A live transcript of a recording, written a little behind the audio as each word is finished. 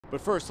But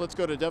first, let's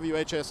go to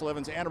WHS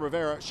 11's Anna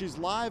Rivera. She's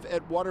live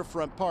at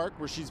Waterfront Park,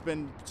 where she's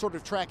been sort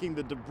of tracking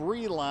the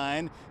debris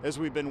line as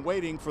we've been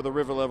waiting for the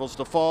river levels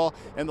to fall,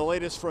 and the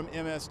latest from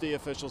MSD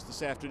officials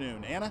this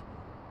afternoon. Anna?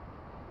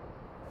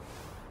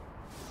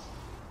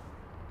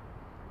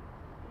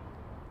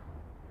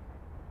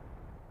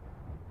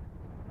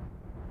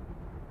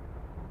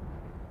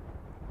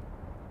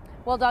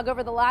 Well, Doug,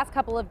 over the last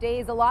couple of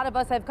days, a lot of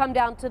us have come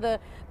down to the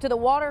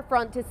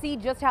waterfront to see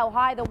just how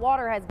high the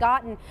water has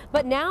gotten.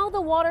 But now the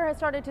water has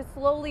started to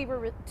slowly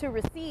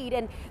recede.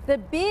 And the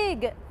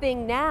big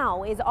thing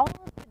now is all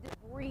of the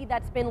debris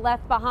that's been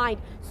left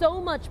behind. So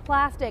much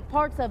plastic,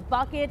 parts of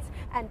buckets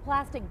and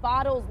plastic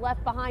bottles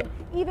left behind,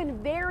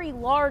 even very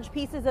large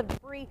pieces of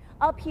debris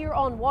up here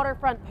on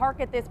Waterfront Park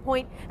at this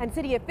point. And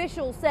city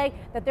officials say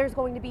that there's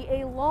going to be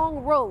a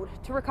long road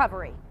to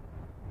recovery.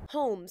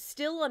 Homes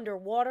still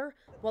underwater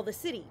while the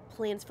city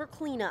plans for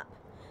cleanup.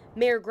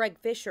 Mayor Greg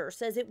Fisher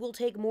says it will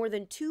take more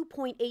than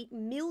 $2.8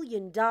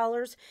 million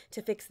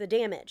to fix the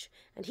damage,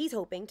 and he's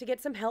hoping to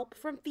get some help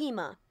from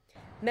FEMA.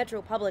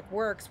 Metro Public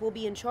Works will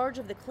be in charge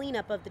of the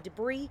cleanup of the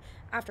debris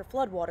after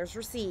floodwaters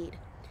recede.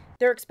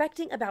 They're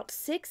expecting about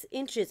 6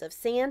 inches of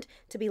sand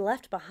to be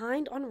left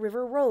behind on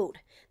River Road.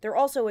 They're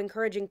also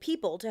encouraging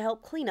people to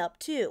help clean up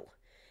too.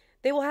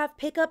 They will have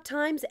pickup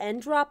times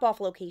and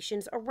drop-off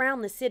locations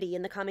around the city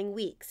in the coming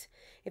weeks.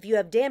 If you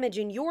have damage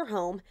in your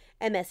home,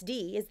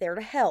 MSD is there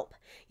to help.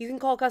 You can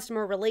call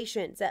customer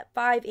relations at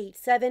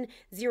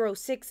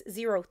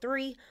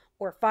 587-0603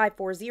 or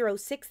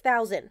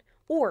 540-6000,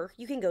 or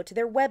you can go to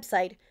their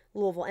website,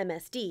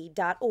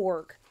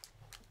 louisvillemsd.org.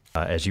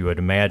 As you would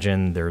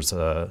imagine, there's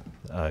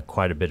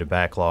quite a bit of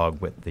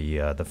backlog with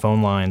the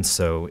phone lines,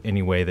 so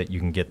any way that you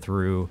can get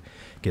through,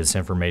 give us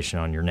information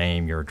on your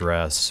name, your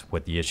address,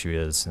 what the issue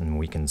is, and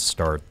we can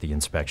start the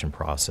inspection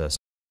process.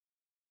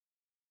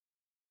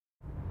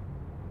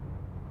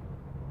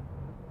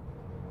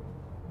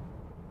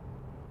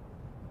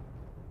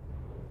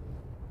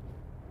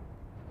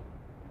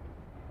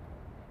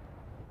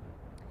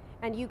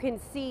 And you can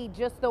see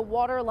just the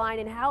water line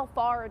and how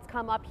far it's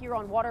come up here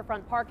on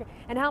Waterfront Park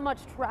and how much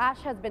trash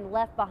has been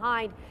left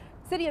behind.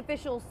 City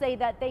officials say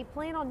that they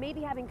plan on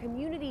maybe having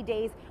community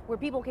days where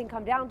people can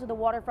come down to the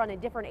waterfront in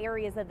different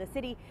areas of the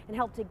city and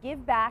help to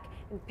give back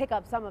and pick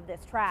up some of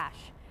this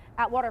trash.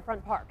 At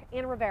Waterfront Park,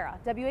 Anna Rivera,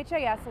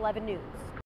 WHAS 11 News.